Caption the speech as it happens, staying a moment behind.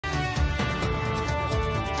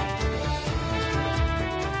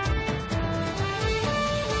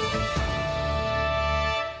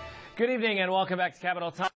Good evening and welcome back to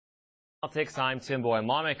Capitol Politics. I'm Tim Boyum.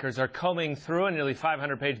 Lawmakers are combing through a nearly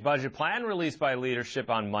 500-page budget plan released by leadership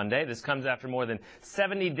on Monday. This comes after more than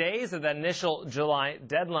 70 days of that initial July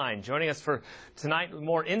deadline. Joining us for tonight,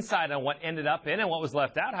 more insight on what ended up in and what was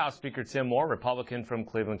left out, House Speaker Tim Moore, Republican from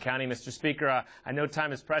Cleveland County. Mr. Speaker, I know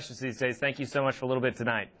time is precious these days. Thank you so much for a little bit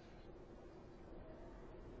tonight.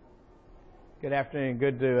 Good afternoon.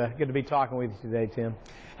 Good to be talking with you today, Tim.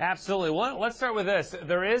 Absolutely. Well, let's start with this.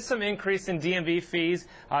 There is some increase in DMV fees.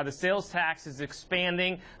 The sales tax is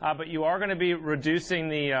expanding, but you are going to be reducing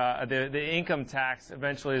the income tax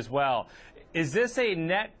eventually as well. Is this a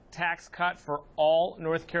net tax cut for all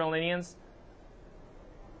North Carolinians?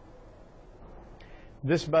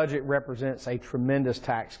 This budget represents a tremendous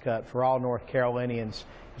tax cut for all North Carolinians.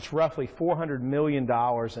 It's roughly $400 million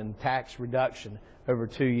in tax reduction over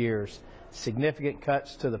 2 years. Significant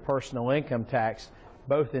cuts to the personal income tax,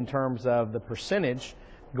 both in terms of the percentage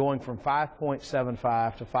going from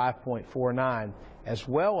 5.75 to 5.49, as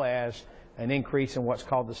well as an increase in what's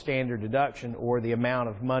called the standard deduction, or the amount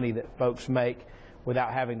of money that folks make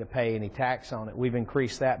without having to pay any tax on it. We've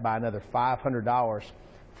increased that by another $500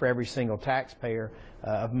 for every single taxpayer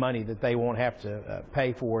of money that they won't have to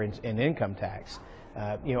pay for in income tax.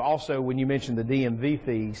 Also, when you mentioned the DMV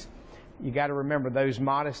fees, you got to remember those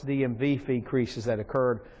modest DMV fee increases that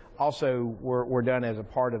occurred also were done as a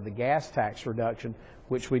part of the gas tax reduction,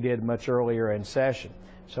 which we did much earlier in session.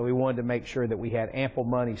 So we wanted to make sure that we had ample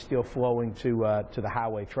money still flowing to the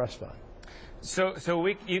Highway Trust Fund. So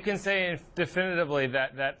you can say definitively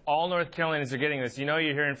that all North Carolinians are getting this. You know,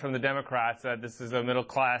 you're hearing from the Democrats that this is a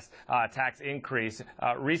middle-class tax increase.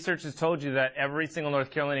 Research has told you that every single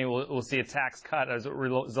North Carolinian will see a tax cut as a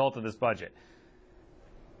result of this budget.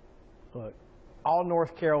 Look, all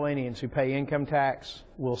North Carolinians who pay income tax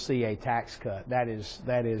will see a tax cut. That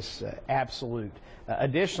is absolute.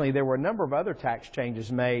 Additionally, there were a number of other tax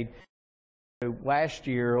changes made. Last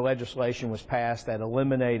year, legislation was passed that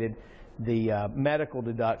eliminated the medical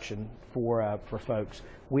deduction for folks.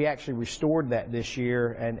 We actually restored that this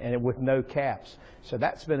year, and with no caps. So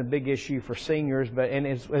that's been a big issue for seniors, and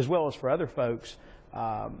as well as for other folks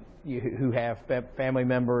who have family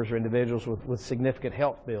members or individuals with significant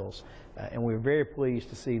health bills. And we're very pleased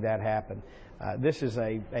to see that happen. This is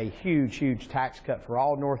a huge tax cut for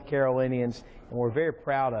all North Carolinians, and we're very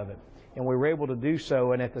proud of it. And we were able to do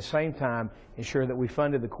so and at the same time ensure that we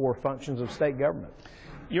funded the core functions of state government.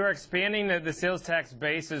 You're expanding the sales tax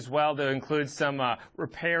base as well to include some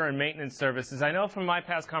repair and maintenance services. I know from my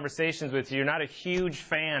past conversations with you, you're not a huge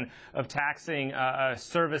fan of taxing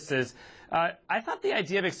services. I thought the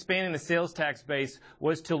idea of expanding the sales tax base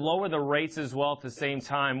was to lower the rates as well at the same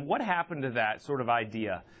time. What happened to that sort of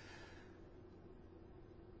idea?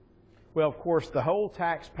 Well, of course, the whole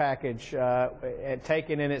tax package,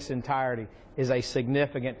 taken in its entirety, is a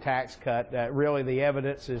significant tax cut. Really, the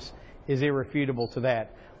evidence is irrefutable to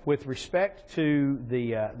that. With respect to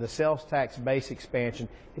the sales tax base expansion,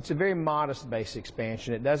 it's a very modest base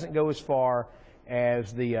expansion. It doesn't go as far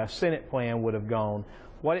as the Senate plan would have gone.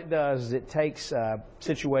 What it does is it takes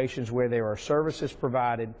situations where there are services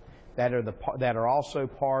provided that are also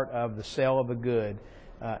part of the sale of a good,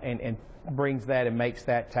 and brings that and makes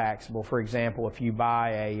that taxable. For example, if you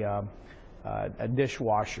buy a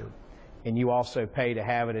dishwasher and you also pay to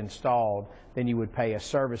have it installed, then you would pay a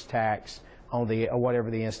service tax on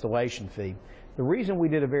whatever the installation fee. The reason we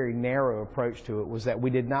did a very narrow approach to it was that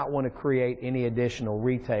we did not want to create any additional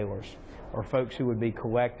retailers or folks who would be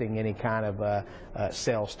collecting any kind of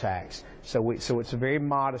sales tax. So it's a very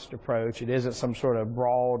modest approach. It isn't some sort of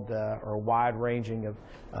broad or wide-ranging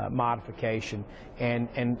of modification. And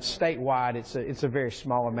statewide, it's a very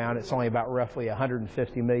small amount. It's only about roughly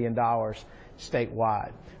 $150 million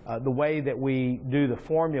statewide. The way that we do the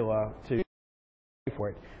formula to pay for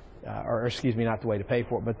it, or excuse me, not the way to pay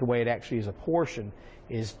for it, but the way it actually is a portion,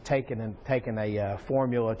 is taking a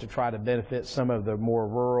formula to try to benefit some of the more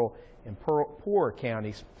rural and poorer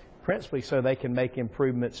counties, principally so they can make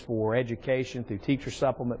improvements for education through teacher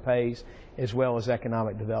supplement pays, as well as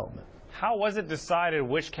economic development. How was it decided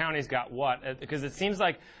which counties got what? Because it seems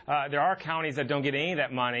like there are counties that don't get any of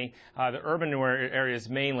that money, the urban areas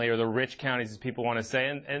mainly, or the rich counties as people want to say,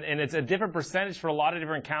 and it's a different percentage for a lot of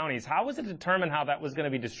different counties. How was it determined how that was going to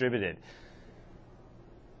be distributed?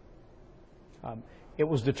 It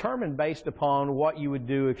was determined based upon what you would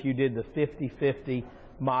do if you did the 50-50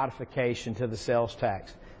 modification to the sales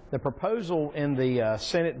tax. The proposal in the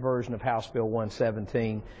Senate version of House Bill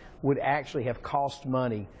 117 would actually have cost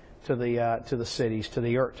money to the cities, to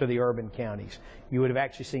the urban counties. You would have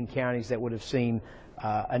actually seen counties that would have seen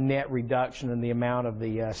a net reduction in the amount of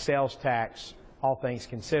the sales tax all things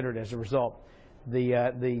considered. As a result,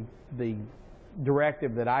 the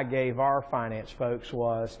directive that I gave our finance folks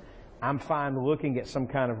was, I'm fine looking at some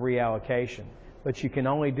kind of reallocation, but you can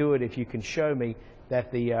only do it if you can show me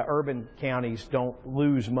that the urban counties don't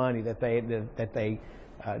lose money, that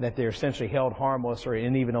they're essentially held harmless or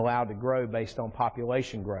even allowed to grow based on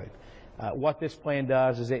population growth. What this plan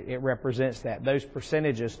does is it represents that. Those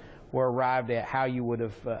percentages were arrived at how you would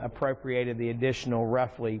have appropriated the additional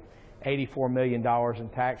roughly $84 million in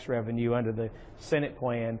tax revenue under the Senate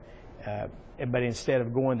plan, but instead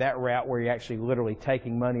of going that route where you're actually literally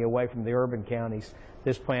taking money away from the urban counties,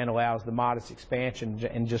 this plan allows the modest expansion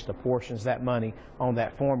and just apportions that money on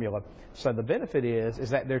that formula. So the benefit is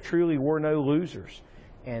that there truly were no losers.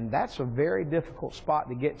 And that's a very difficult spot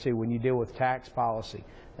to get to when you deal with tax policy.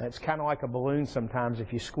 It's kind of like a balloon sometimes.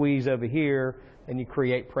 If you squeeze over here, then you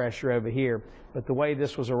create pressure over here. But the way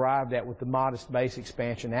this was arrived at with the modest base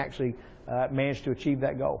expansion actually managed to achieve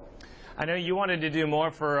that goal. I know you wanted to do more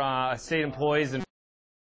for state employees, and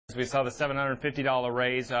we saw the $750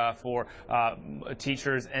 raise for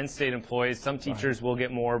teachers and state employees. Some teachers will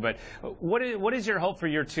get more, but what is your hope for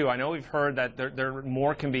year two? I know we've heard that there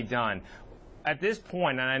more can be done. At this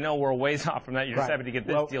point, and I know we're a ways off from that year 7 to get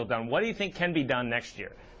this deal done, what do you think can be done next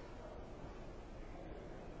year?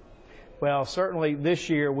 Well, certainly this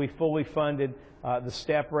year we fully funded the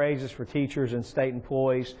step raises for teachers and state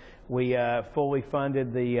employees. We fully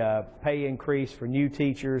funded the pay increase for new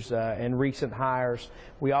teachers and recent hires.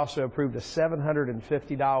 We also approved a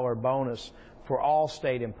 $750 bonus for all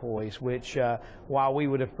state employees, which while we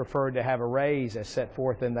would have preferred to have a raise as set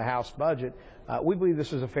forth in the House budget, we believe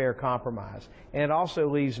this is a fair compromise. And it also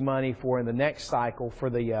leaves money for in the next cycle for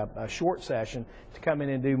the short session to come in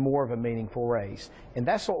and do more of a meaningful raise. And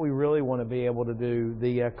that's what we really want to be able to do.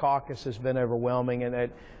 The caucus has been overwhelming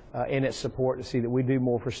in its support to see that we do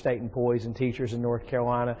more for state employees and teachers in North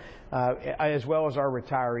Carolina, as well as our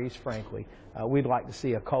retirees, frankly. We'd like to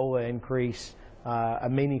see a COLA increase, a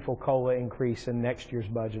meaningful COLA increase in next year's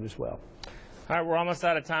budget as well. All right, we're almost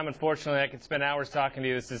out of time, unfortunately. I could spend hours talking to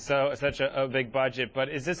you. This is such a big budget. But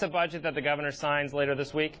is this a budget that the governor signs later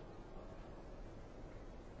this week?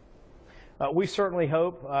 We certainly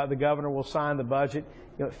hope the governor will sign the budget.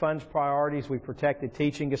 You know, it funds priorities. We protected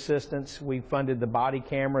teaching assistants. We funded the body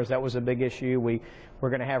cameras. That was a big issue. We're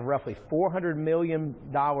going to have roughly $400 million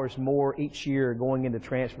more each year going into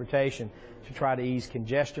transportation to try to ease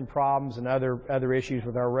congestion problems and other issues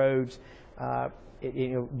with our roads.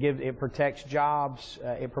 It protects jobs.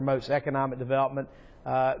 It promotes economic development.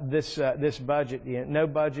 This budget, no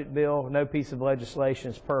budget bill, no piece of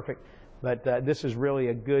legislation is perfect, but this is really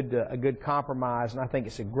a good compromise, and I think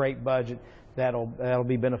it's a great budget that'll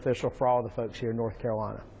be beneficial for all the folks here in North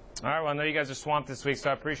Carolina. All right. Well, I know you guys are swamped this week,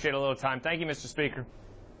 so I appreciate a little time. Thank you, Mr. Speaker.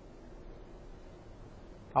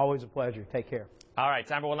 Always a pleasure. Take care. All right.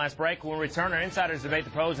 Time for one last break. When we return, our insiders debate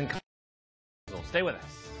the pros and cons. Stay with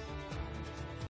us.